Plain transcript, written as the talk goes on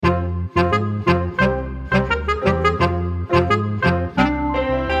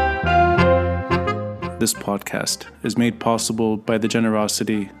This podcast is made possible by the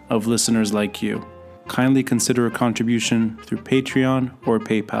generosity of listeners like you. Kindly consider a contribution through Patreon or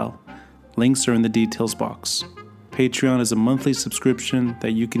PayPal. Links are in the details box. Patreon is a monthly subscription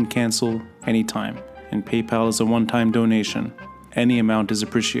that you can cancel anytime, and PayPal is a one-time donation. Any amount is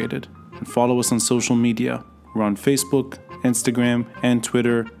appreciated. And follow us on social media. We're on Facebook, Instagram, and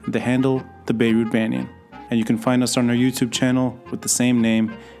Twitter, the handle, The Beirut Banyan. And you can find us on our YouTube channel with the same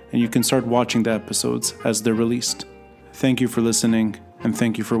name, and you can start watching the episodes as they're released. Thank you for listening, and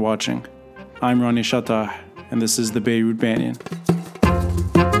thank you for watching. I'm Ronnie Shatah, and this is The Beirut Banyan.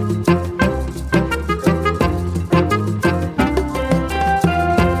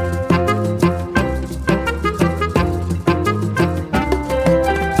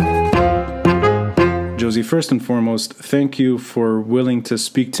 Josie, first and foremost, thank you for willing to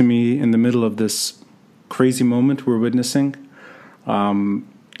speak to me in the middle of this crazy moment we're witnessing.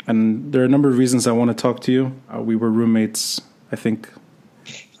 And there are a number of reasons I want to talk to you. We were roommates, I think,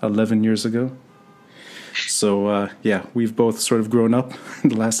 11 years ago. So, we've both sort of grown up in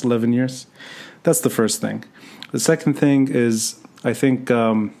the last 11 years. That's the first thing. The second thing is, I think,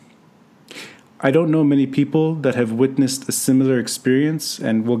 I don't know many people that have witnessed a similar experience,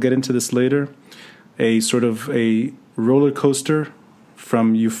 and we'll get into this later. A sort of a roller coaster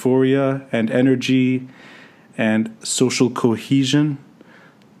from euphoria and energy and social cohesion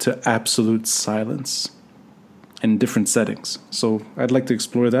to absolute silence in different settings. So I'd like to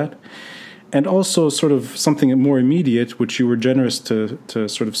explore that. And also sort of something more immediate, which you were generous to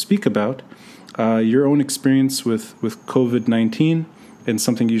sort of speak about, your own experience with Covid-19 and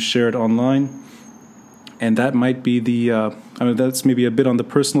something you shared online. And that might be that's maybe a bit on the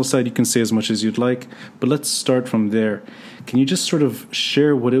personal side. You can say as much as you'd like, but let's start from there. Can you just sort of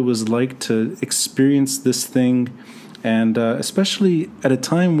share what it was like to experience this thing, and especially at a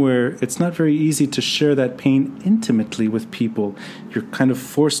time where it's not very easy to share that pain intimately with people? You're kind of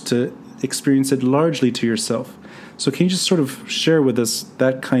forced to experience it largely to yourself. So can you just sort of share with us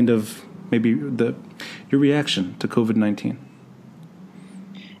that kind of maybe your reaction to COVID-19?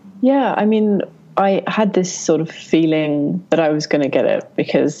 Yeah, I mean, I had this sort of feeling that I was going to get it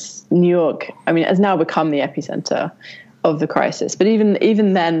because New York, I mean, has now become the epicenter of the crisis. But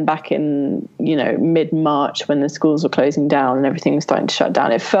even then, back in, mid-March, when the schools were closing down and everything was starting to shut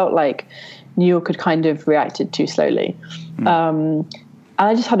down, it felt like New York had kind of reacted too slowly. And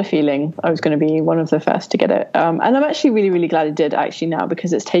I just had a feeling I was going to be one of the first to get it. And I'm actually really, really glad it did actually now,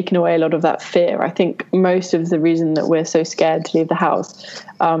 because it's taken away a lot of that fear. I think most of the reason that we're so scared to leave the house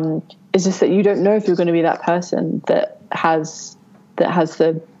is just that you don't know if you're going to be that person that has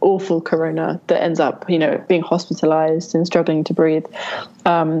the awful corona that ends up, being hospitalized and struggling to breathe.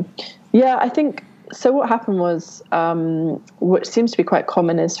 I think so. What happened was, what seems to be quite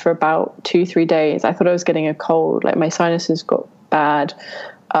common is for about 2-3 days, I thought I was getting a cold, like my sinuses got bad,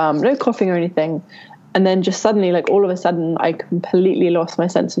 no coughing or anything. And then just suddenly, like all of a sudden, I completely lost my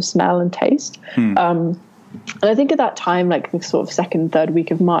sense of smell and taste. And I think at that time, like the sort of second, third week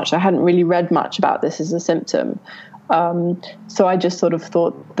of March, I hadn't really read much about this as a symptom. So I just sort of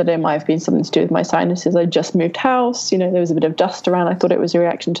thought that it might have been something to do with my sinuses. I just moved house, there was a bit of dust around. I thought it was a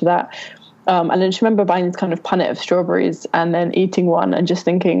reaction to that. And I just remember buying this kind of punnet of strawberries and then eating one and just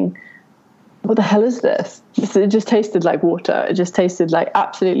thinking, what the hell is this? It just tasted like water. It just tasted like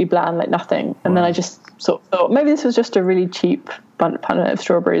absolutely bland, like nothing. And then I just sort of thought, maybe this was just a really cheap punnet of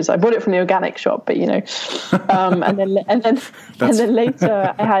strawberries. I bought it from the organic shop, but and then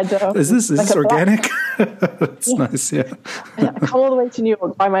later I had. Is this organic? That's nice. Yeah. I come all the way to New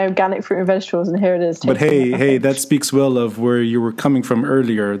York, buy my organic fruit and vegetables, and here it is. But hey, that speaks well of where you were coming from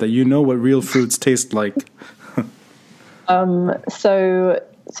earlier. That you know what real fruits taste like.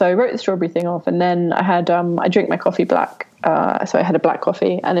 So I wrote the strawberry thing off, and then I had I drink my coffee black. So I had a black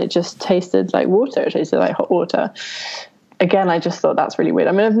coffee, and it just tasted like water. It tasted like hot water. Again, I just thought that's really weird.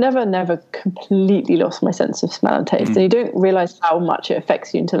 I mean, I've never completely lost my sense of smell and taste, and you don't realize how much it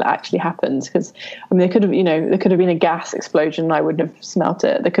affects you until it actually happens. Because I mean, there could have been a gas explosion, and I wouldn't have smelt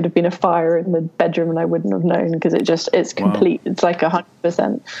it. There could have been a fire in the bedroom, and I wouldn't have known, because it's complete. Wow. It's like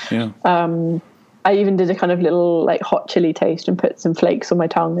 100%. Yeah. I even did a kind of little like hot chili taste and put some flakes on my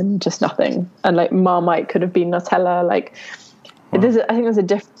tongue and just nothing. And like Marmite could have been Nutella. Like, I think there's a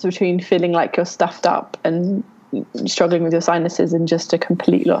difference between feeling like you're stuffed up and struggling with your sinuses and just a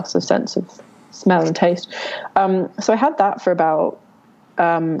complete loss of sense of smell and taste. So I had that for about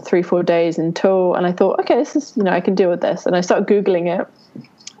 3-4 days and I thought, okay, this is, I can deal with this. And I started Googling it.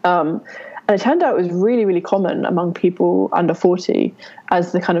 And it turned out it was really, really common among people under 40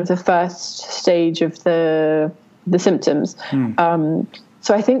 as the kind of the first stage of the symptoms.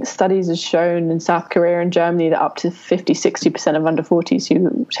 So I think studies have shown in South Korea and Germany that up to 50-60% of under 40s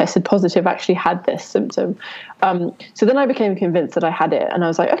who tested positive actually had this symptom. So then I became convinced that I had it, and I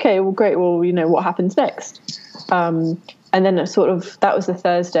was like, okay, well, great. Well, what happens next? And then that was the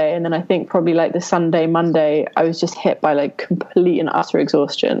Thursday. And then I think probably like the Sunday, Monday, I was just hit by like complete and utter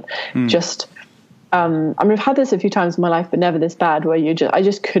exhaustion. I've had this a few times in my life, but never this bad, where I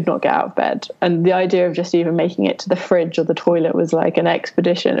just could not get out of bed. And the idea of just even making it to the fridge or the toilet was like an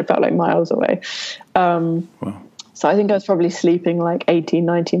expedition. It felt like miles away. Wow. So I think I was probably sleeping like 18,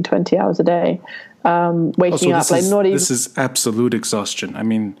 19, 20 hours a day. Waking up like not even. This is absolute exhaustion. I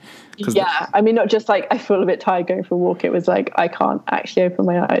mean, not just like I feel a bit tired going for a walk. It was like I can't actually open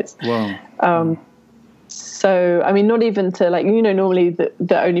my eyes. Wow. So I mean, not even to like normally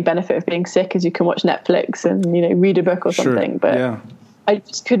the only benefit of being sick is you can watch Netflix and read a book or something. But I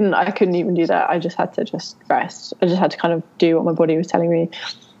just couldn't. I couldn't even do that. I just had to just rest. I just had to kind of do what my body was telling me.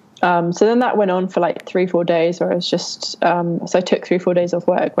 So then that went on for like 3-4 days where I was just, so I took 3-4 days off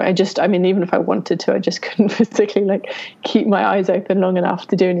work where even if I wanted to, I just couldn't physically like keep my eyes open long enough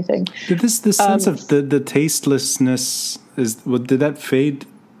to do anything. Did this sense of the tastelessness, did that fade?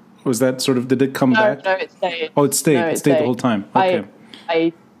 Was that did it come back? No, it stayed. Oh, it stayed. It stayed the whole time. Okay.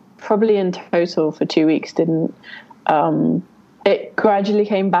 I probably in total for 2 weeks didn't, it gradually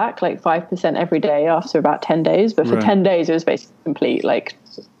came back like 5% every day after about 10 days. But for 10 days, it was basically complete, like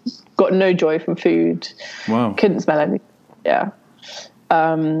got no joy from food. Wow. Couldn't smell anything. Yeah.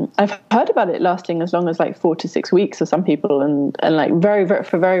 I've heard about it lasting as long as like 4 to 6 weeks for some people, and like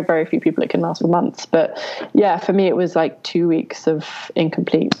for very, very few people, it can last for months. But yeah, for me, it was like 2 weeks of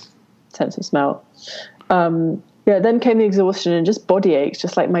incomplete sense of smell. Then came the exhaustion and just body aches,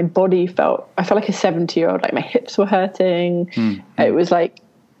 just like my body I felt like a 70-year-old, like my hips were hurting. It was like,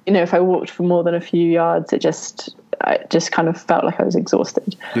 if I walked for more than a few yards, I just kind of felt like I was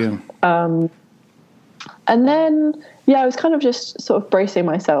exhausted. Yeah. And then, I was kind of just sort of bracing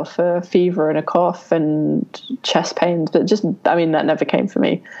myself for a fever and a cough and chest pains, but that never came for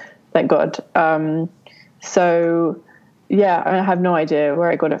me, thank God. I have no idea where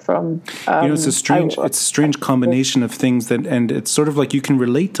I got it from. It's a strange combination of things and it's sort of like you can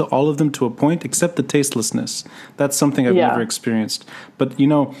relate to all of them to a point, except the tastelessness. That's something I've never experienced. But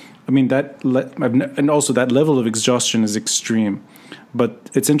and also that level of exhaustion is extreme. But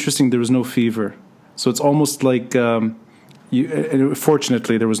it's interesting. There was no fever, so it's almost like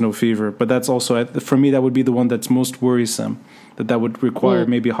fortunately there was no fever. But that's also, for me, that would be the one that's most worrisome. That would require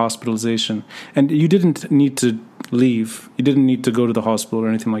maybe hospitalization. And you didn't need to leave. You didn't need to go to the hospital or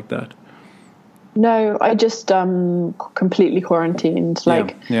anything like that. No, I just completely quarantined.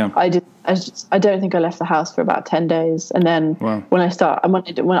 I don't think I left the house for about 10 days. And then when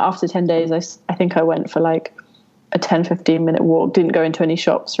after 10 days, I think I went for like a 10-15 minute walk, didn't go into any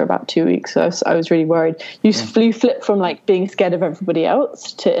shops for about 2 weeks. So I was really worried. You flip from like being scared of everybody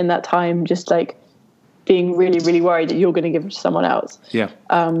else to in that time just like being really, really worried that you're going to give it to someone else. Yeah.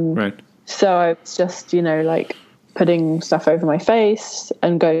 Right. So I was just, like putting stuff over my face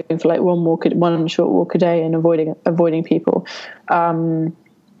and going for like one short walk a day and avoiding people. But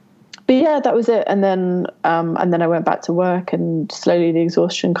yeah, that was it. And then I went back to work, and slowly the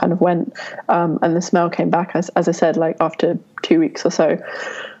exhaustion kind of went, and the smell came back as I said, like after 2 weeks or so.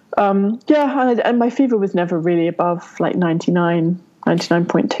 And my fever was never really above like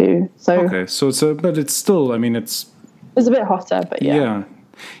 99.2. So okay, so but it's still, it's a bit hotter, but yeah.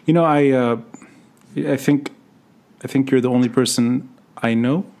 I think you're the only person I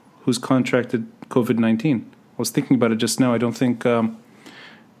know who's contracted COVID-19. I was thinking about it just now. I don't think, or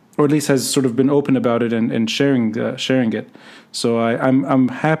at least has sort of been open about it and sharing it. So I'm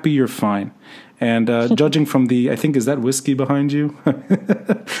happy you're fine. And judging from I think, is that whiskey behind you?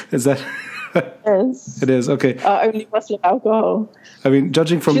 Is that? Yes. It is, okay. Only bottle of alcohol.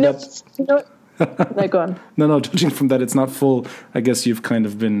 Judging from that... No, go on. No, judging from that it's not full, I guess you've kind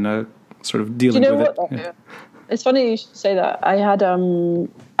of been sort of dealing with it. Yeah. It's funny you should say that. I haven't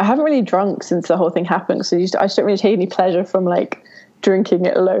really drunk since the whole thing happened, so I just don't really take any pleasure from like drinking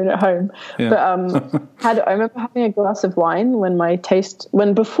it alone at home. Yeah. But I remember having a glass of wine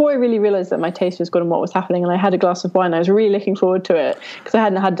before I really realized that my taste was good and what was happening, and I had a glass of wine. I was really looking forward to it because I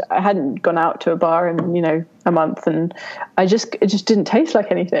hadn't gone out to a bar in a month, and it just didn't taste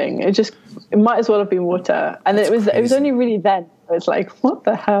like anything. It might as well have been water. And it was only really then I was like, what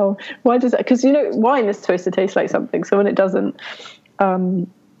the hell? Why does that? Because wine is supposed to taste like something, so when it doesn't,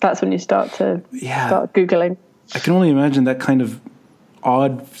 that's when you start Googling. I can only imagine that kind of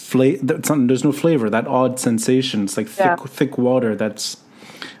odd flavor. There's no flavor. That odd sensation. It's like thick water. That's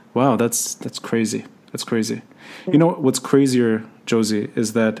crazy. That's crazy. You know what's crazier, Josie,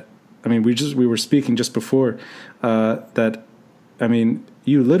 is that we were speaking just before that. I mean,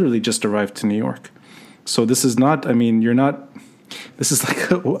 you literally just arrived to New York, so this is not. I mean, you're not. This is like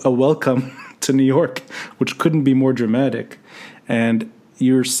a welcome to New York, which couldn't be more dramatic, and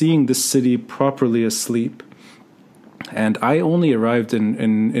you're seeing this city properly asleep. And I only arrived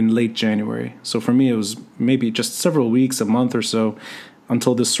in late January, so for me it was maybe just several weeks, a month or so,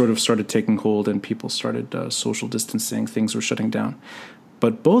 until this sort of started taking hold and people started social distancing, things were shutting down.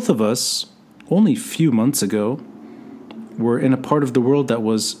 But both of us, only a few months ago, were in a part of the world that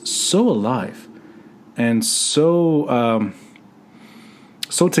was so alive and so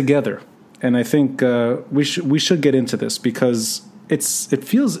together. And I think we should get into this because it's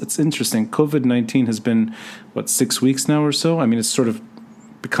interesting. COVID-19 has been, 6 weeks now or so? I mean, it's sort of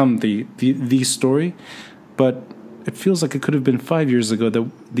become the story, but it feels like it could have been 5 years ago that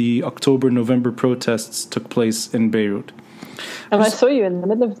the October-November protests took place in Beirut. And I saw you in the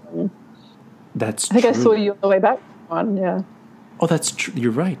middle of them. That's I think true. I saw you on the way back. Yeah. Oh, that's true.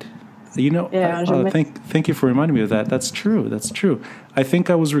 You're right. You know, yeah, thank you for reminding me of that. That's true. That's true. I think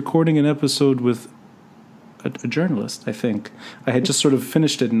I was recording an episode with a journalist, I think. I had just sort of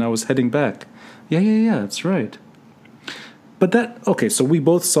finished it and I was heading back. Yeah, that's right. But okay, so we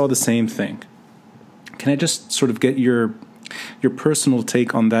both saw the same thing. Can I just sort of get your personal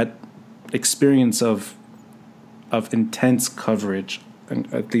take on that experience of intense coverage,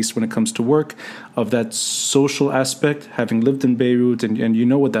 and at least when it comes to work, of that social aspect, having lived in Beirut, and you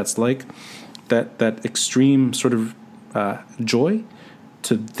know what that's like, that extreme sort of joy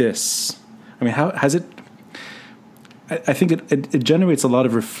to this? I mean, how has it... I think it generates a lot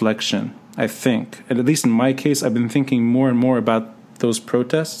of reflection, I think. And at least in my case, I've been thinking more and more about those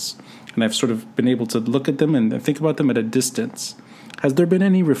protests, and I've sort of been able to look at them and think about them at a distance. Has there been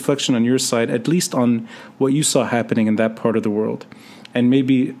any reflection on your side, at least on what you saw happening in that part of the world? And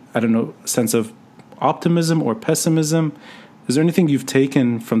maybe, I don't know, a sense of optimism or pessimism? Is there anything you've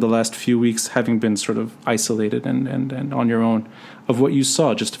taken from the last few weeks, having been sort of isolated and on your own, of what you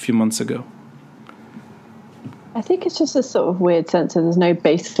saw just a few months ago? I think it's just a sort of weird sense of there's no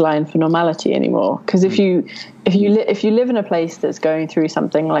baseline for normality anymore. Because if you live in a place that's going through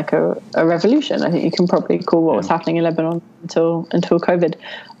something like a revolution, I think you can probably call what was happening in Lebanon until COVID,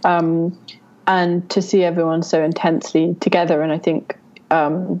 and to see everyone so intensely together. And I think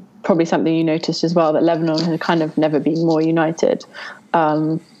probably something you noticed as well, that Lebanon had kind of never been more united.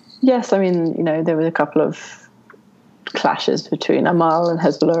 Yes, I mean, there was a couple of clashes between Amal and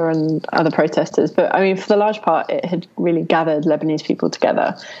Hezbollah and other protesters, but I mean, for the large part, it had really gathered Lebanese people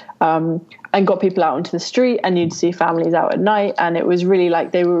together, and got people out into the street, and you'd see families out at night, and it was really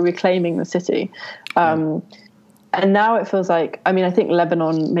like they were reclaiming the city. And now it feels like, I mean, I think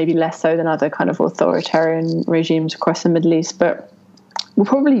Lebanon maybe less so than other kind of authoritarian regimes across the Middle East, but we'll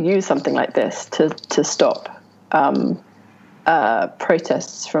probably use something like this to stop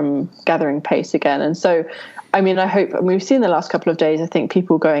protests from gathering pace again. And so, I mean, I hope, and we've seen the last couple of days, I think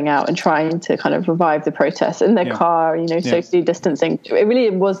people going out and trying to kind of revive the protests in their car, socially distancing. It really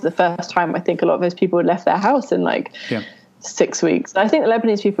was the first time I think a lot of those people had left their house in 6 weeks. I think the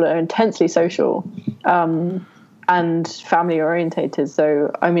Lebanese people are intensely social and family orientated.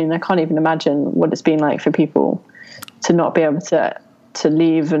 So, I mean, I can't even imagine what it's been like for people to not be able to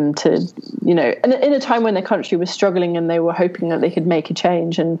leave and to, and in a time when the country was struggling and they were hoping that they could make a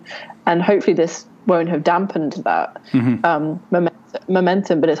change, and hopefully this won't have dampened that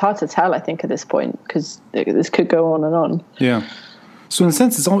momentum, but it's hard to tell, I think, at this point, because this could go on and on. Yeah. So in a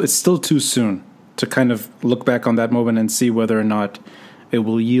sense, it's still too soon to kind of look back on that moment and see whether or not it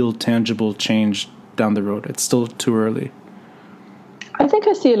will yield tangible change down the road. It's still too early. I think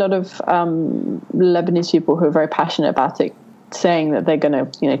I see a lot of Lebanese people who are very passionate about it, saying that they're going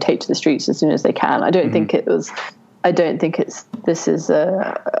to, take to the streets as soon as they can. I don't think this is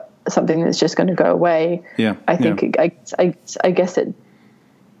something that's just going to go away. Yeah. I think I guess it.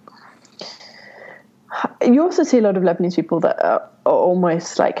 You also see a lot of Lebanese people that are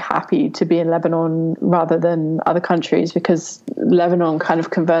almost like happy to be in Lebanon rather than other countries, because Lebanon kind of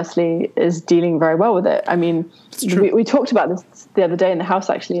conversely is dealing very well with it. I mean, we talked about this the other day in the house,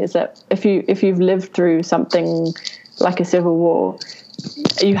 actually, is that if you've lived through something like a civil war,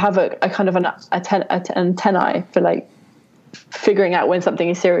 you have a kind of an antennae for like figuring out when something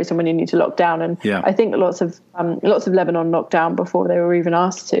is serious and when you need to lock down. And I think lots of Lebanon locked down before they were even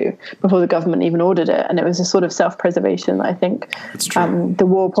asked to, before the government even ordered it. And it was a sort of self-preservation that I think the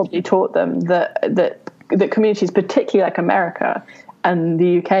war probably taught them, that communities, particularly like America and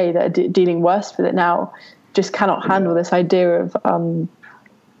the UK, that are dealing worse with it now, just cannot handle this idea of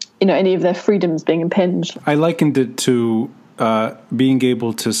any of their freedoms being impinged. I likened it to being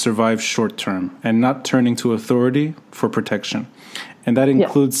able to survive short term and not turning to authority for protection. And that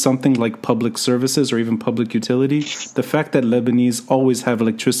includes something like public services or even public utility. The fact that Lebanese always have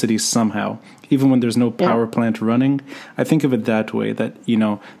electricity somehow, even when there's no power plant running, I think of it that way, that,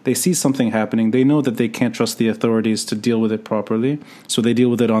 they see something happening. They know that they can't trust the authorities to deal with it properly, so they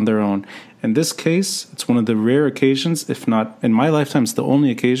deal with it on their own. In this case, it's one of the rare occasions, if not in my lifetime, it's the only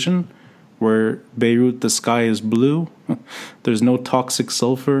occasion where Beirut, the sky is blue. There's no toxic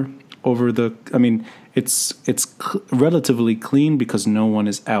sulfur over it's relatively clean because no one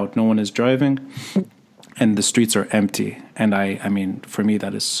is out, no one is driving, and the streets are empty. And I mean, for me,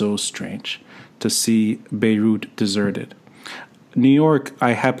 that is so strange to see Beirut deserted. New York,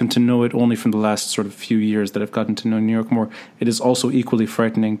 I happen to know it only from the last sort of few years that I've gotten to know New York more. It is also equally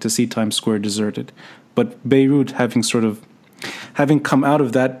frightening to see Times Square deserted. But Beirut, having come out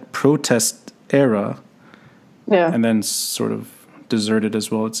of that protest era, and then sort of deserted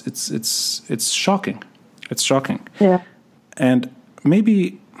as well, it's shocking. It's shocking. Yeah. And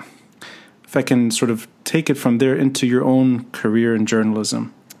maybe if I can sort of take it from there into your own career in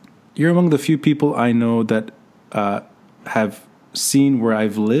journalism, you're among the few people I know that have seen where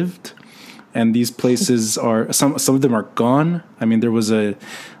I've lived, and these places are some of them are gone. I mean, there was a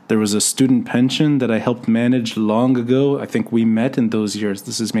student pension that I helped manage long ago. I think we met in those years.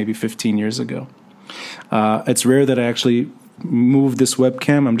 This is maybe 15 years ago. It's rare that I actually move this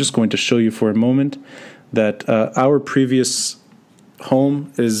webcam. I'm just going to show you for a moment that our previous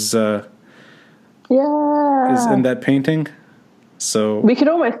home is in that painting. So we could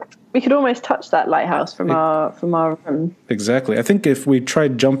almost touch that lighthouse from our room. Exactly. I think if we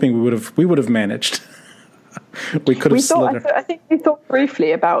tried jumping, we would have managed. We could have. I think we thought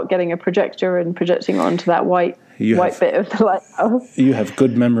briefly about getting a projector and projecting onto that white bit of the lighthouse. You have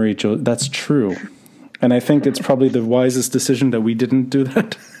good memory, Joe. That's true. And I think it's probably the wisest decision that we didn't do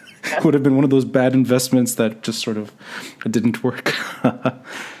that. It would have been one of those bad investments that just sort of didn't work. But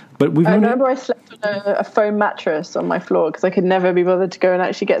I remember I slept on a foam mattress on my floor because I could never be bothered to go and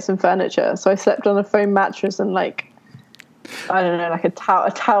actually get some furniture. So I slept on a foam mattress and like a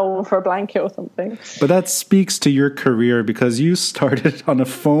towel for a blanket or something. But that speaks to your career because you started on a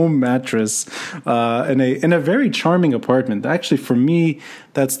foam mattress in a very charming apartment. Actually, for me,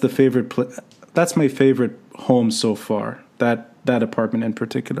 that's the favorite. That's my favorite home so far. That apartment in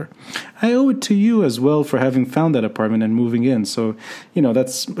particular. I owe it to you as well for having found that apartment and moving in. So,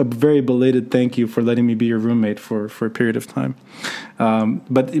 that's a very belated thank you for letting me be your roommate for a period of time.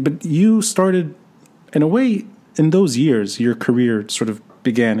 But you started, in a way, in those years, your career sort of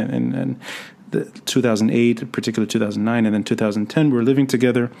began in 2008, in particular 2009, and then 2010. We were living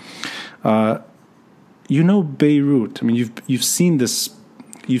together. Beirut. I mean, you've seen this.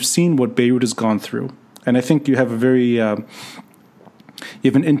 You've seen what Beirut has gone through, and I think you have you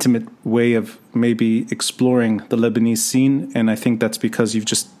have an intimate way of maybe exploring the Lebanese scene, and I think that's because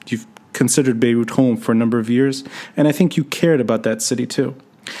you've considered Beirut home for a number of years, and I think you cared about that city too.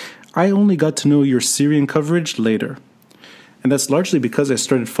 I only got to know your Syrian coverage later, and that's largely because I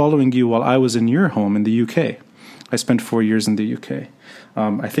started following you while I was in your home in the UK. I spent 4 years in the UK.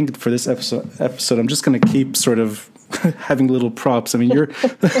 I think for this episode, I'm just going to keep sort of having little props. I mean, I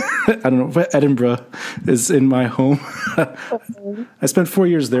don't know, but Edinburgh is in my home. I spent 4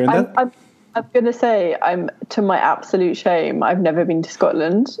 years there. And I'm going to say, to my absolute shame, I've never been to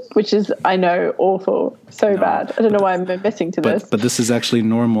Scotland, which is, I know, awful, bad. I don't know why I'm admitting to this. But this is actually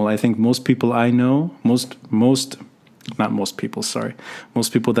normal. I think most people I know, most people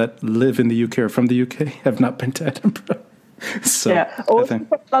that live in the UK or from the UK have not been to Edinburgh. So, or from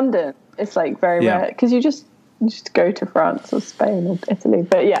London. It's like very rare because you just go to France or Spain or Italy.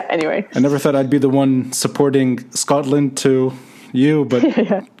 But anyway. I never thought I'd be the one supporting Scotland to you, but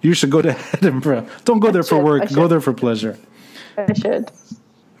you should go to Edinburgh. Don't go there for work. Go there for pleasure. I should.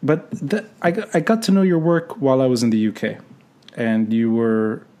 But I got to know your work while I was in the UK, and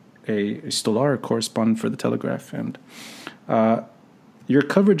you still are a correspondent for the Telegraph, and your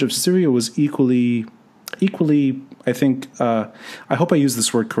coverage of Syria was equally, I think, I hope I use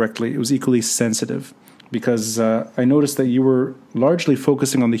this word correctly, it was equally sensitive, because I noticed that you were largely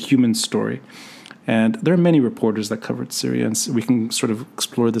focusing on the human story. And there are many reporters that covered Syria, and so we can sort of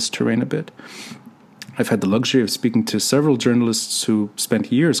explore this terrain a bit. I've had the luxury of speaking to several journalists who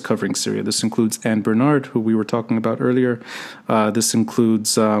spent years covering Syria. This includes Anne Bernard, who we were talking about earlier. This includes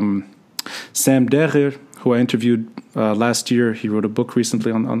Sam Derer, who I interviewed last year. He wrote a book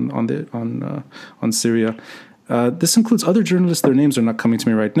recently on Syria. This includes other journalists. Their names are not coming to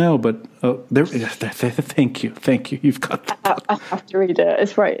me right now, but thank you. You've got that. I have to read it.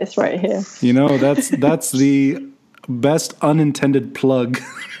 It's right here. You know, that's the best unintended plug.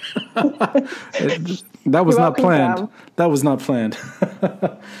 That was not planned. Sam. That was not planned.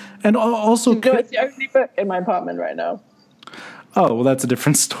 And also, it's the only book in my apartment right now. Oh, well, that's a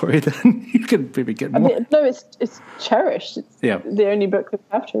different story. Then you could maybe get more. No, it's cherished. It's the only book that we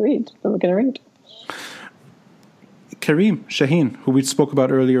have to read. That we're going to read. Karim, Shaheen, who we spoke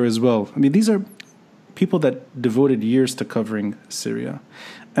about earlier as well. I mean, these are people that devoted years to covering Syria.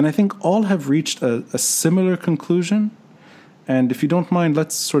 And I think all have reached a similar conclusion. And if you don't mind,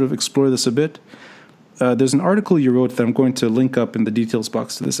 let's sort of explore this a bit. There's an article you wrote that I'm going to link up in the details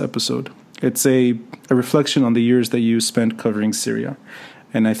box to this episode. It's a reflection on the years that you spent covering Syria.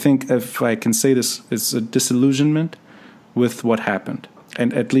 And I think, if I can say this, it's a disillusionment with what happened.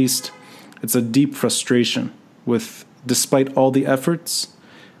 And at least it's a deep frustration with, despite all the efforts,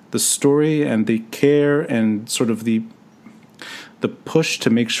 the story and the care and sort of the push to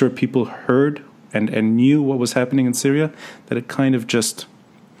make sure people heard and knew what was happening in Syria, that it kind of just,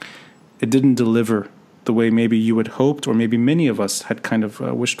 it didn't deliver the way maybe you had hoped, or maybe many of us had kind of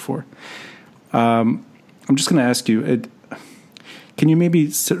wished for. I'm just going to ask you, can you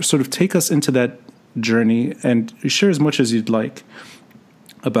maybe sort of take us into that journey and share as much as you'd like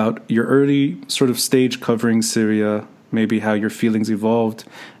about your early sort of stage covering Syria, maybe how your feelings evolved,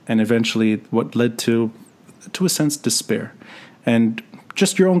 and eventually what led to a sense, despair, and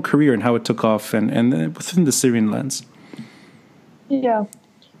just your own career and how it took off, and within the Syrian lens. Yeah.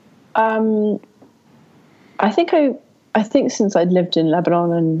 I think since I'd lived in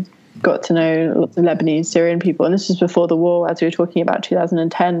Lebanon and got to know lots of Lebanese, Syrian people, and this was before the war, as we were talking about,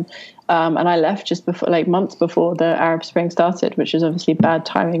 2010, and I left just before, like months before the Arab Spring started, which is obviously bad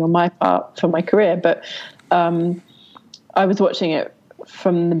timing on my part for my career, but I was watching it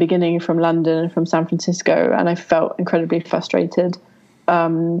from the beginning, from London and from San Francisco, and I felt incredibly frustrated.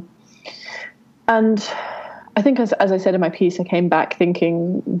 And I think, as I said in my piece, I came back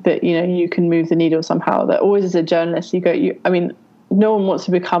thinking that, you can move the needle somehow, that always as a journalist, no one wants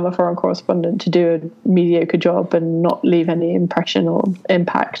to become a foreign correspondent to do a mediocre job and not leave any impression or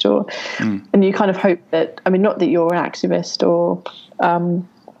impact, and you kind of hope that, not that you're an activist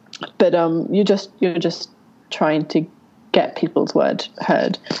but you're just trying to get people's word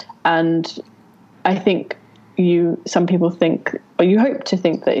heard. And I think some people think, or you hope to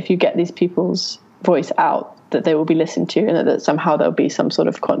think, that if you get these people's voice out, that they will be listened to, and that somehow there'll be some sort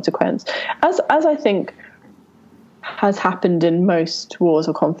of consequence, as I think has happened in most wars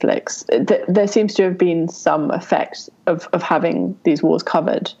or conflicts. There seems to have been some effect of having these wars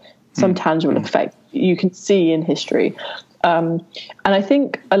covered, some tangible effect you can see in history. And I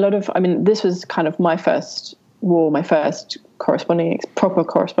think a lot of, this was kind of my first war, my first proper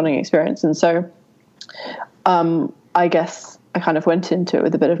corresponding experience. And so I guess I kind of went into it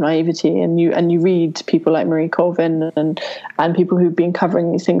with a bit of naivety, and you read people like Marie Colvin and people who've been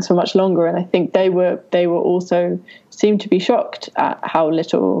covering these things for much longer, and I think they were also seemed to be shocked at how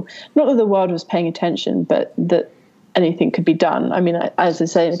little, not that the world was paying attention, but that anything could be done. As I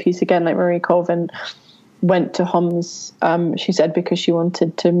say in the piece again, like Marie Colvin went to Homs, she said, because she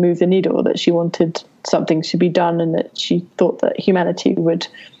wanted to move the needle, that she wanted something to be done, and that she thought that humanity would,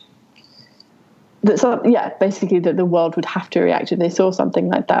 basically that the world would have to react if they saw something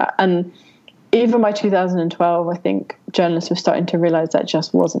like that. And even by 2012, I think journalists were starting to realize that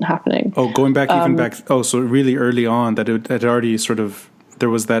just wasn't happening. Oh, going back even back. Oh, so really early on, that it had already sort of, there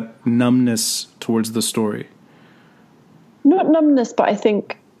was that numbness towards the story. Not numbness, but I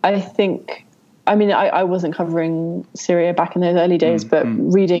think. I wasn't covering Syria back in those early days, but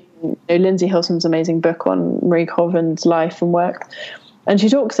reading Lindsay Hilson's amazing book on Marie Colvin's life and work, and she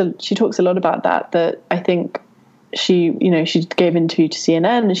talks a lot about that I think she gave an interview to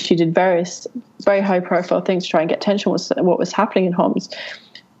CNN, and she did various very high profile things to try and get attention on what was happening in Homs.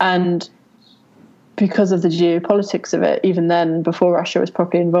 And because of the geopolitics of it, even then, before Russia was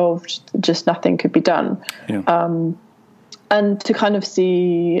properly involved, just nothing could be done. Yeah. And to kind of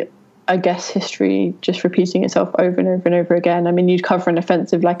see, I guess, history just repeating itself over and over and over again. You'd cover an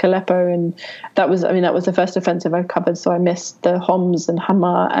offensive like Aleppo, and that was the first offensive I covered, so I missed the Homs and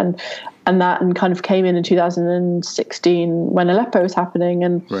Hama and kind of came in 2016 when Aleppo was happening,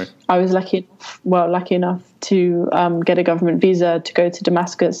 and right. I was lucky enough to get a government visa to go to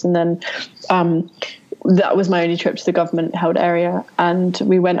Damascus, and then that was my only trip to the government-held area, and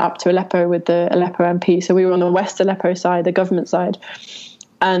we went up to Aleppo with the Aleppo MP. So we were on the West Aleppo side, the government side,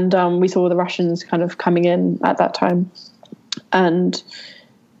 and we saw the Russians kind of coming in at that time. And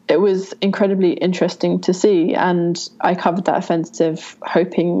it was incredibly interesting to see. And I covered that offensive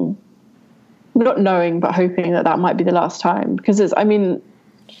not knowing, but hoping that might be the last time, because I think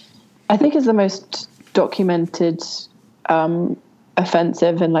it's the most documented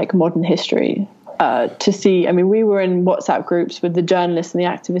offensive in like modern history. To see, we were in WhatsApp groups with the journalists and the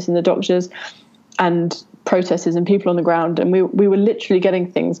activists and the doctors and protesters and people on the ground, and we were literally getting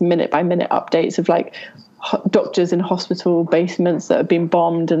things minute by minute updates of like doctors in hospital basements that have been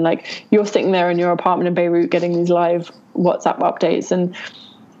bombed, and like you're sitting there in your apartment in Beirut getting these live WhatsApp updates, and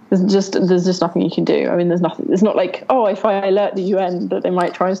there's just nothing you can do. There's nothing. It's not like, oh, if I alert the UN that they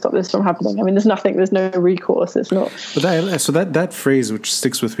might try and stop this from happening. There's nothing. There's no recourse. It's not. But that phrase, which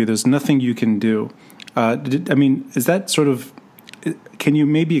sticks with me, there's nothing you can do. Is that sort of? Can you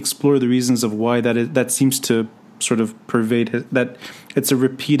maybe explore the reasons of why that seems to sort of pervade that it's a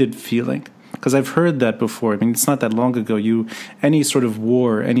repeated feeling? Because I've heard that before. It's not that long ago. Any sort of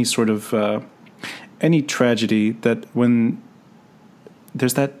war, any sort of any tragedy, that when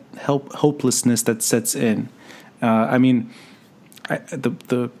there's that hopelessness that sets in. The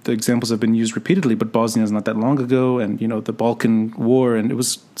examples have been used repeatedly, but Bosnia is not that long ago, and the Balkan War, and it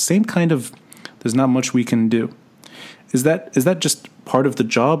was same kind of. There's not much we can do. Is that just part of the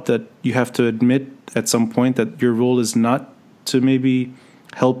job, that you have to admit at some point that your role is not to maybe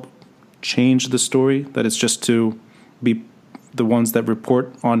help change the story, that it's just to be the ones that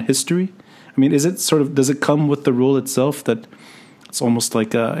report on history? Is it sort of, does it come with the role itself, that it's almost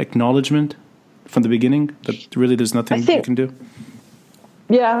like a acknowledgement from the beginning that really there's nothing you can do?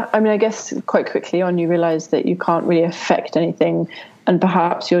 Yeah, I guess quite quickly on you realize that you can't really affect anything, and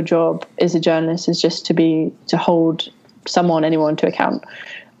perhaps your job as a journalist is just to hold anyone to account.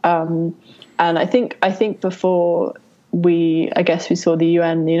 And I think before we saw the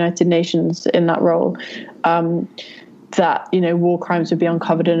UN, the United Nations in that role, that war crimes would be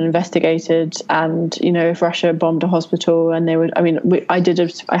uncovered and investigated, and if Russia bombed a hospital, and they would. I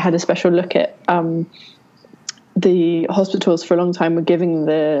had a special look at the hospitals for a long time were giving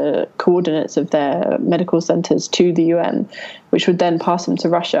the coordinates of their medical centers to the UN, which would then pass them to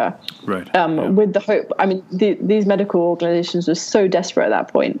Russia. Right. With the hope. These medical organizations were so desperate at that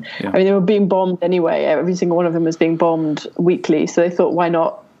point. Yeah. They were being bombed anyway. Every single one of them was being bombed weekly. So they thought, why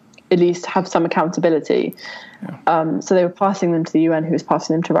not at least have some accountability? Yeah. So they were passing them to the UN, who was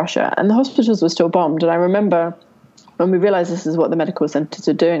passing them to Russia. And the hospitals were still bombed. And I remember when we realized this is what the medical centers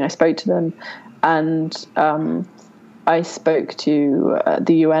are doing, I spoke to them, and I spoke to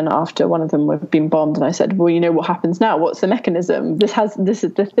the UN after one of them had been bombed, and I said, well, what happens now? What's the mechanism? This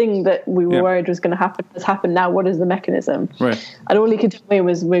is the thing that we were worried was going to happen has happened now. What is the mechanism? Right. And all he could tell me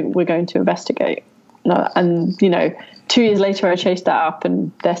was, we're going to investigate. And 2 years later, I chased that up,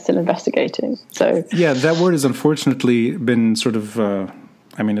 and they're still investigating. So yeah, that word has unfortunately been sort of.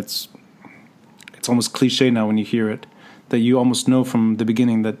 It's almost cliche now when you hear it, that you almost know from the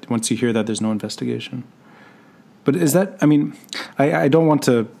beginning that once you hear that, there's no investigation. But is that? I don't want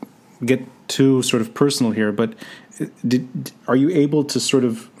to get too sort of personal here, but are you able to sort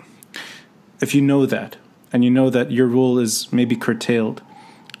of, if you know that, and you know that your role is maybe curtailed,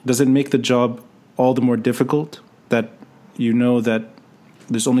 does it make the job all the more difficult, that you know that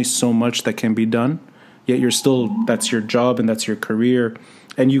there's only so much that can be done, yet that's your job and that's your career,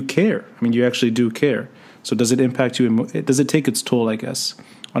 and you care. You actually do care. So does it impact you? Does it take its toll, I guess,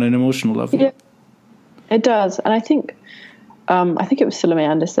 on an emotional level? Yeah, it does. And I think it was Salome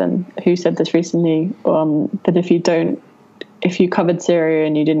Anderson who said this recently, that if you covered Syria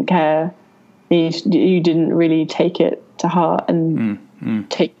and you didn't care, you didn't really take it to heart and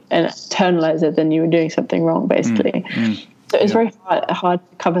take and internalize it, then you were doing something wrong, basically. So it's very hard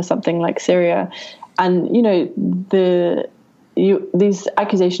to cover something like Syria. And, these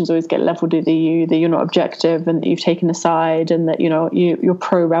accusations always get leveled at the EU, that you're not objective and that you've taken a side, and that you're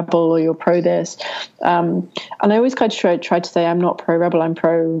pro-rebel or you're pro-this. And I always try to say I'm not pro-rebel, I'm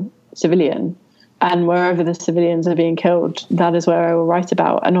pro-civilian. And wherever the civilians are being killed, that is where I will write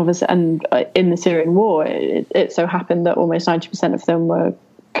about. And obviously, in the Syrian war, it so happened that almost 90% of them were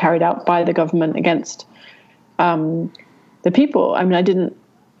carried out by the government against the people. I didn't,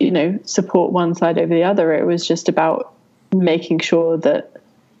 support one side over the other. It was just about making sure that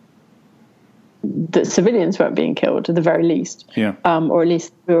civilians weren't being killed, at the very least. Yeah. Or at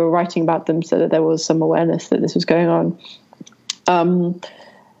least we were writing about them so that there was some awareness that this was going on. And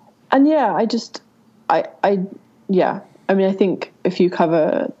yeah, I think if you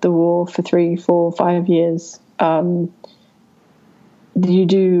cover the war for 3, 4, 5 years, you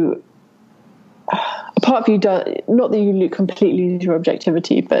do, a part of you does, not that you completely lose your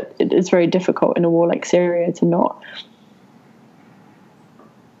objectivity, but it's very difficult in a war like Syria to not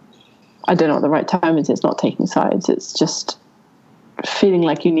I don't know what the right term is. It's not taking sides. It's just feeling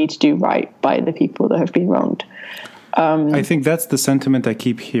like you need to do right by the people that have been wronged. I think that's the sentiment I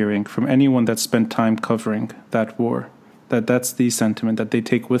keep hearing from anyone that spent time covering that war. That's the sentiment that they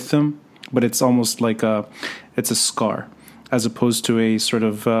take with them, but it's almost like it's a scar, as opposed to a sort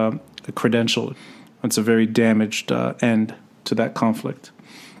of a credential. It's a very damaged end to that conflict.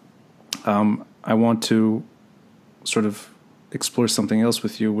 I want to sort of explore something else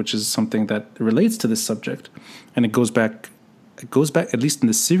with you, which is something that relates to this subject, and it goes back, at least in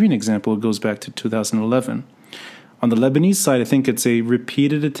the Syrian example, it goes back to 2011. On the Lebanese side, I think it's a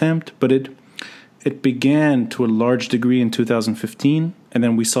repeated attempt, but it began to a large degree in 2015, and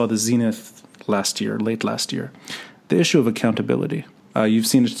then we saw the zenith late last year. The issue of accountability. You've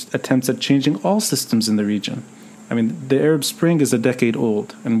seen attempts at changing all systems in the region. I mean, the Arab Spring is a decade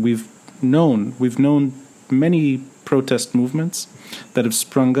old, and we've known many protest movements that have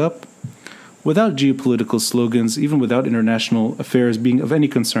sprung up without geopolitical slogans, even without international affairs being of any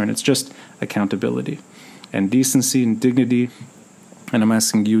concern. It's just accountability and decency and dignity. And I'm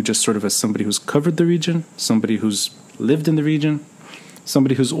asking you, just sort of as somebody who's covered the region, somebody who's lived in the region,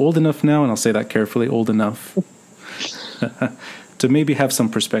 somebody who's old enough now, and I'll say that carefully, old enough, to maybe have some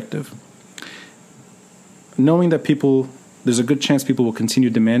perspective. Knowing that there's a good chance people will continue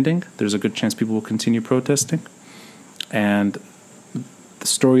demanding, there's a good chance people will continue protesting, and the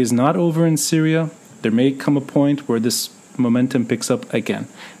story is not over in Syria. There may come a point where this momentum picks up again.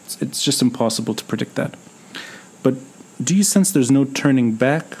 It's just impossible to predict that. But do you sense there's no turning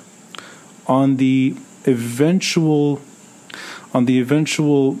back on the eventual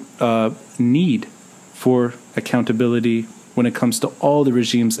need for accountability when it comes to all the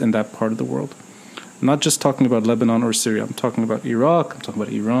regimes in that part of the world? I'm not just talking about Lebanon or Syria. I'm talking about Iraq. I'm talking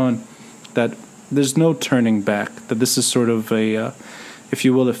about Iran. That there's no turning back. That this is sort of a, if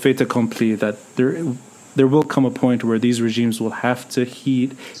you will, a fait accompli. That there will come a point where these regimes will have to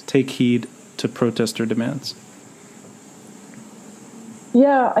take heed to protest their demands.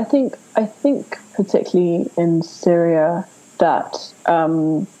 Yeah, I think particularly in Syria that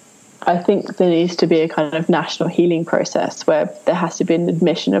I think there needs to be a kind of national healing process where there has to be an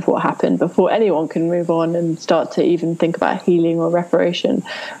admission of what happened before anyone can move on and start to even think about healing or reparation.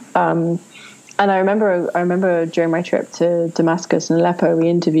 And I remember during my trip to Damascus and Aleppo, we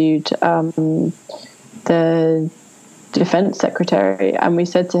interviewed the defense secretary, and we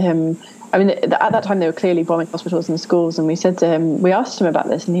said to him, I mean, at that time they were clearly bombing hospitals and schools, and we asked him about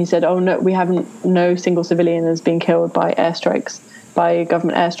this, and he said, "Oh no, no single civilian has been killed by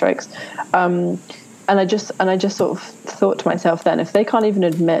government airstrikes." And I just sort of thought to myself then, if they can't even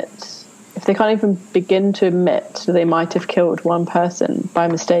begin to admit that they might have killed one person by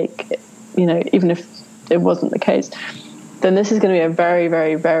mistake, even if it wasn't the case, then this is going to be a very,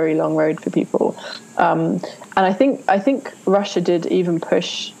 very, very long road for people. And I think Russia did even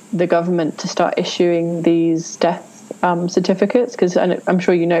push the government to start issuing these death certificates, because I'm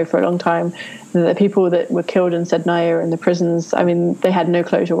sure for a long time the people that were killed in Sednaya in the prisons, I mean, they had no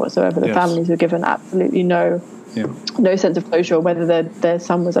closure whatsoever. The families were given absolutely no sense of closure, whether their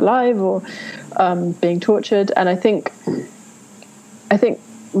son was alive or being tortured. And I think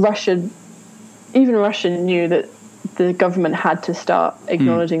Russia knew that the government had to start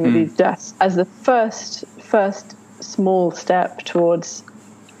acknowledging these deaths as the first small step towards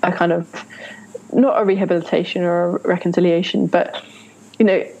a kind of, not a rehabilitation or a reconciliation, but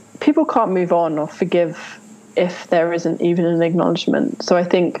people can't move on or forgive if there isn't even an acknowledgement. So I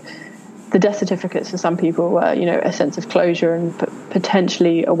think the death certificates for some people were a sense of closure and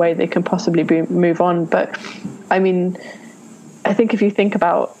potentially a way they can possibly move on. But I mean, I think if you think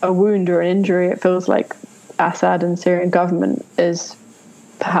about a wound or an injury, it feels like Assad and Syrian government is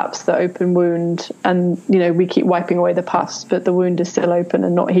perhaps the open wound, and we keep wiping away the pus, but the wound is still open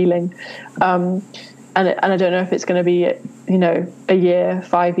and not healing. And I don't know if it's going to be a year,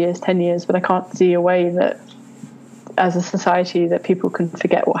 5 years, 10 years, but I can't see a way that as a society that people can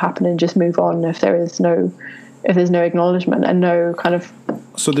forget what happened and just move on if there's no acknowledgement and no kind of.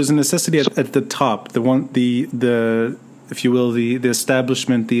 So there's a necessity at the top, the if you will, the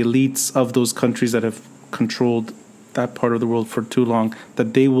establishment, the elites of those countries that have controlled that part of the world for too long,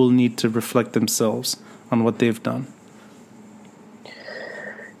 that they will need to reflect themselves on what they've done.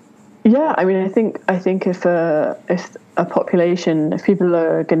 Yeah, I mean, I think if a population, if people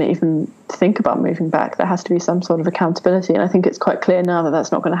are going to even think about moving back, there has to be some sort of accountability, and I think it's quite clear now that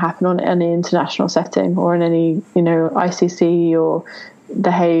that's not going to happen on any international setting or in any ICC or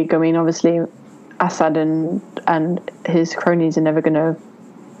The Hague. I mean, obviously, Assad and his cronies are never going to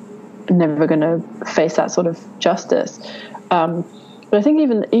face that sort of justice. But I think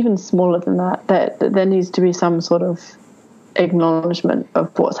even smaller than that, there needs to be some sort of acknowledgement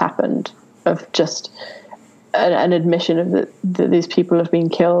of what's happened, of just an admission of that these people have been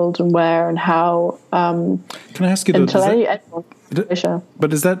killed and where and how. Can I ask you, though,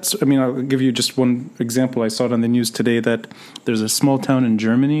 but is that, I mean, I'll give you just one example. I saw it on the news today that there's a small town in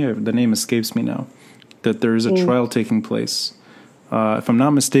Germany, the name escapes me now, that there is a trial taking place. If I'm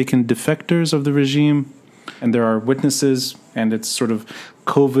not mistaken, defectors of the regime, and there are witnesses, and it's sort of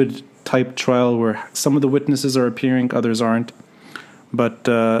COVID-type trial where some of the witnesses are appearing, others aren't. But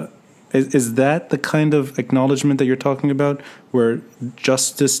is that the kind of acknowledgement that you're talking about, where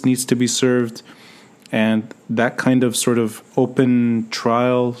justice needs to be served, and that kind of sort of open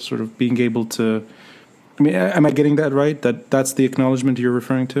trial, sort of being able to... I mean, am I getting that right? That's the acknowledgement you're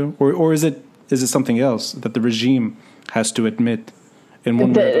referring to? Or is it something else that the regime has to admit in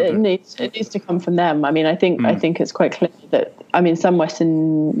one way or the other? It needs to come from them. I mean, I think it's quite clear that, I mean, some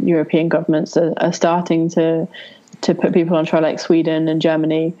Western European governments are starting to put people on trial, like Sweden and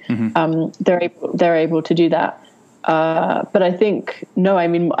Germany. They're able to do that. But I think, no, I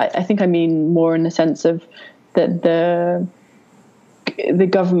mean, I think I mean more in the sense of that the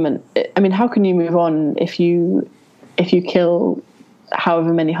government, I mean, how can you move on if you kill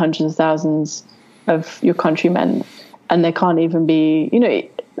however many hundreds of thousands of your countrymen, and there can't even be, you know,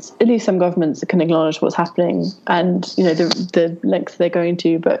 at least some governments that can acknowledge what's happening and, you know, the lengths they're going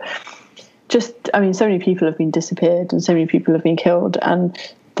to, but just, I mean, so many people have been disappeared and so many people have been killed, and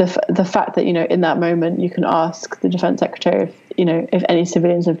the fact that, you know, in that moment you can ask the defense secretary if, you know, if any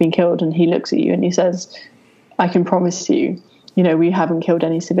civilians have been killed, and he looks at you and he says, I can promise you, you know, we haven't killed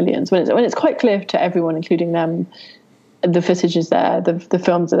any civilians, when it's quite clear to everyone, including them, the footage is there, the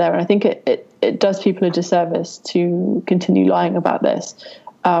films are there, and I think it does people a disservice to continue lying about this.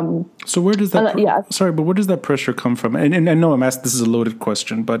 So where does that where does that pressure come from? And I know I'm asked, this is a loaded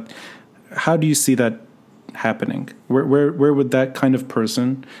question, but how do you see that happening? Where would that kind of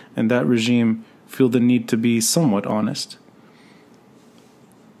person and that regime feel the need to be somewhat honest?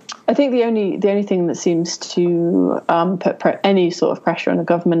 I think the only thing that seems to put any sort of pressure on the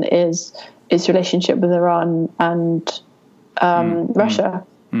government is its relationship with Iran and Russia.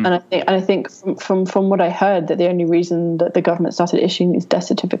 And I think from what I heard, that the only reason that the government started issuing these death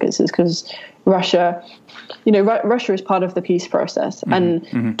certificates is because Russia, you know, Russia is part of the peace process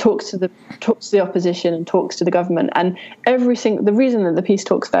and talks to the opposition and talks to the government. And the reason that the peace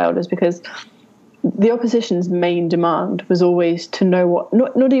talks failed is because the opposition's main demand was always to know what,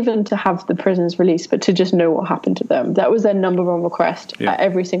 not even to have the prisoners released, but to just know what happened to them. That was their number one request at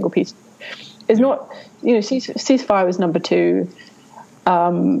every single peace. It's not, you know, ceasefire was number 2.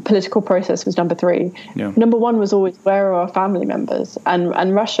 Political process was number 3. Number 1 was always, where are our family members?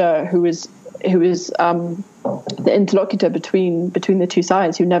 And Russia, who was the interlocutor between the two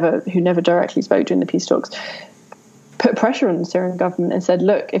sides, who never directly spoke during the peace talks, put pressure on the Syrian government and said,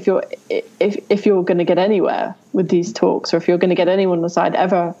 look, if you're going to get anywhere with these talks, or if you're going to get anyone on the side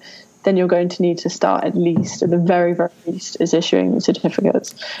ever, then you're going to need to start at the very, very least, is issuing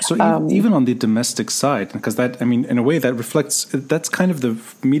certificates. So even on the domestic side, because that, I mean, in a way that reflects, that's kind of the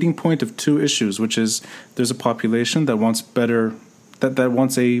meeting point of two issues, which is there's a population that wants that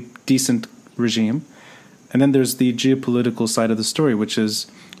wants a decent regime. And then there's the geopolitical side of the story, which is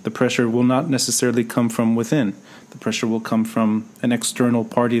the pressure will not necessarily come from within. The pressure will come from an external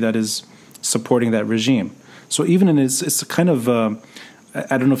party that is supporting that regime. So even in it's a kind of...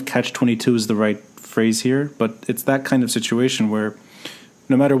 I don't know if catch-22 is the right phrase here, but it's that kind of situation where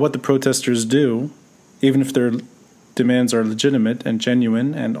no matter what the protesters do, even if their demands are legitimate and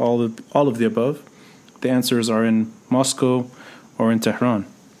genuine and all of the above, the answers are in Moscow or in Tehran.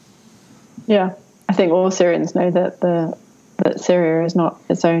 Yeah, I think all Syrians know that Syria is not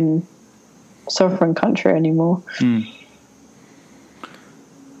its own sovereign country anymore.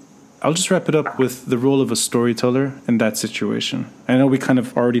 I'll just wrap it up with the role of a storyteller in that situation. I know we kind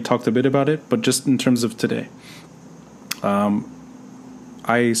of already talked a bit about it, but just in terms of today.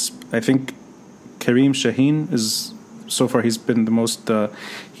 I think Karim Shaheen is, so far he's been the most,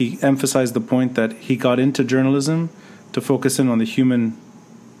 he emphasized the point that he got into journalism to focus in on the human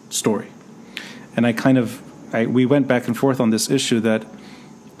story. And we went back and forth on this issue that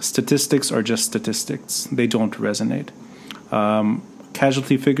statistics are just statistics. They don't resonate.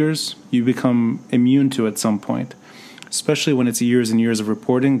 Casualty figures you become immune to at some point, especially when it's years and years of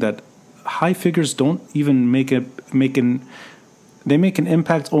reporting that high figures don't even make an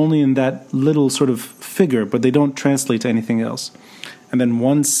impact only in that little sort of figure, but they don't translate to anything else. And then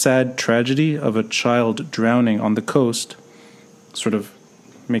one sad tragedy of a child drowning on the coast sort of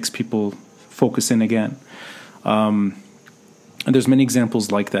makes people focus in again. And there's many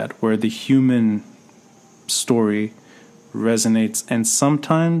examples like that, where the human story resonates and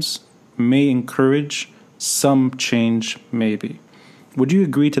sometimes may encourage some change, maybe. Would you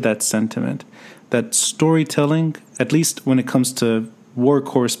agree to that sentiment? That storytelling, at least when it comes to war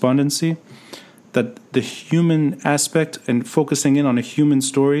correspondency, that the human aspect and focusing in on a human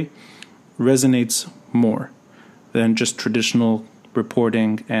story resonates more than just traditional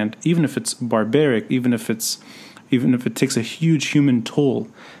reporting. And even if it's barbaric, even if it takes a huge human toll,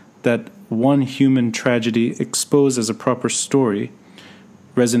 that one human tragedy exposed as a proper story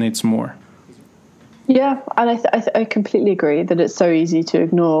resonates more. Yeah, and I completely agree that it's so easy to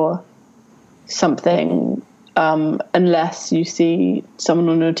ignore something unless you see someone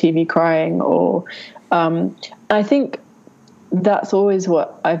on your TV crying, or I think that's always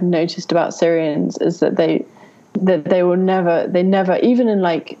what I've noticed about Syrians, is that they never, even in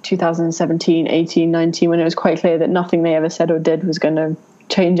like 2017, 18, 19, when it was quite clear that nothing they ever said or did was going to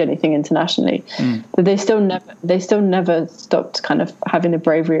change anything internationally, that they still never stopped kind of having the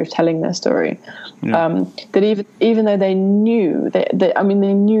bravery of telling their story. Yeah. That even though they knew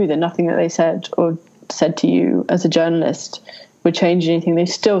they knew that nothing that they said or said to you as a journalist would change anything, they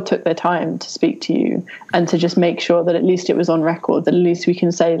still took their time to speak to you and to just make sure that at least it was on record, that at least we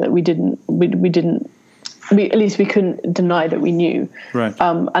can say that we at least we couldn't deny that we knew. Right.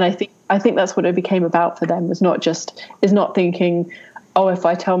 And I think that's what it became about for them, is not thinking, oh, if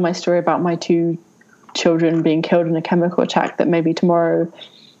I tell my story about my 2 children being killed in a chemical attack, that maybe tomorrow,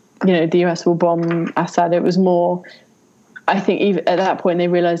 the US will bomb Assad. It was more, I think, even at that point they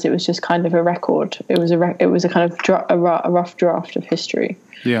realized it was just kind of a record. It was a kind of a rough draft of history.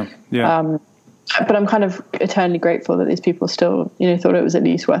 Yeah. But I'm kind of eternally grateful that these people still, thought it was at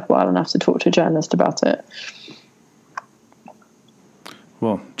least worthwhile enough to talk to a journalist about it.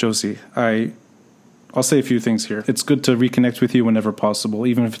 Well, Josie, I'll say a few things here. It's good to reconnect with you whenever possible,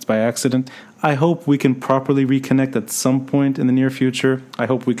 even if it's by accident. I hope we can properly reconnect at some point in the near future. I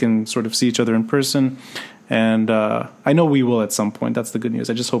hope we can sort of see each other in person. And I know we will at some point. That's the good news.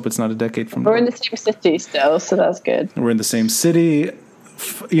 I just hope it's not a decade from now. We're in the same city still, so that's good. We're in the same city.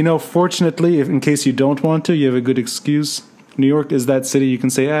 Fortunately, in case you don't want to, you have a good excuse. New York is that city you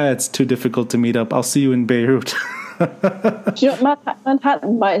can say, it's too difficult to meet up. I'll see you in Beirut.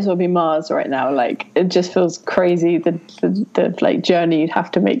 Manhattan might as well be Mars right now. Like, it just feels crazy, the like journey you'd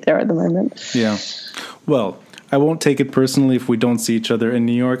have to make there at the moment. Yeah. Well, I won't take it personally if we don't see each other in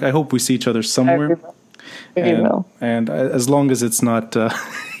New York. I hope we see each other somewhere. We will. And as long as it's not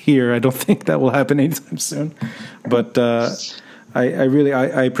here, I don't think that will happen anytime soon. But I really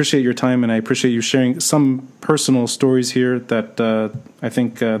appreciate your time, and I appreciate you sharing some personal stories here that I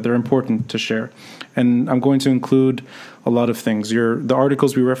think they're important to share. And I'm going to include a lot of things. The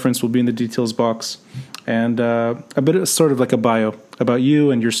articles we reference will be in the details box, and a bit of sort of like a bio about you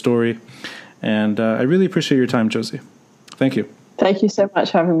and your story. And I really appreciate your time, Josie. Thank you. Thank you so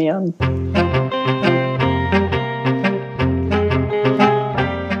much for having me on.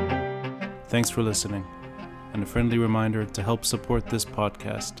 Thanks for listening. And a friendly reminder to help support this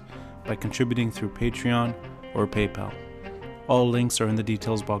podcast by contributing through Patreon or PayPal. All links are in the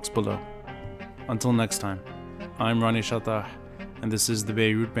details box below. Until next time, I'm Ronnie Shatah, and this is the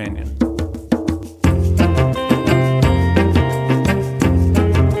Beirut Banyan.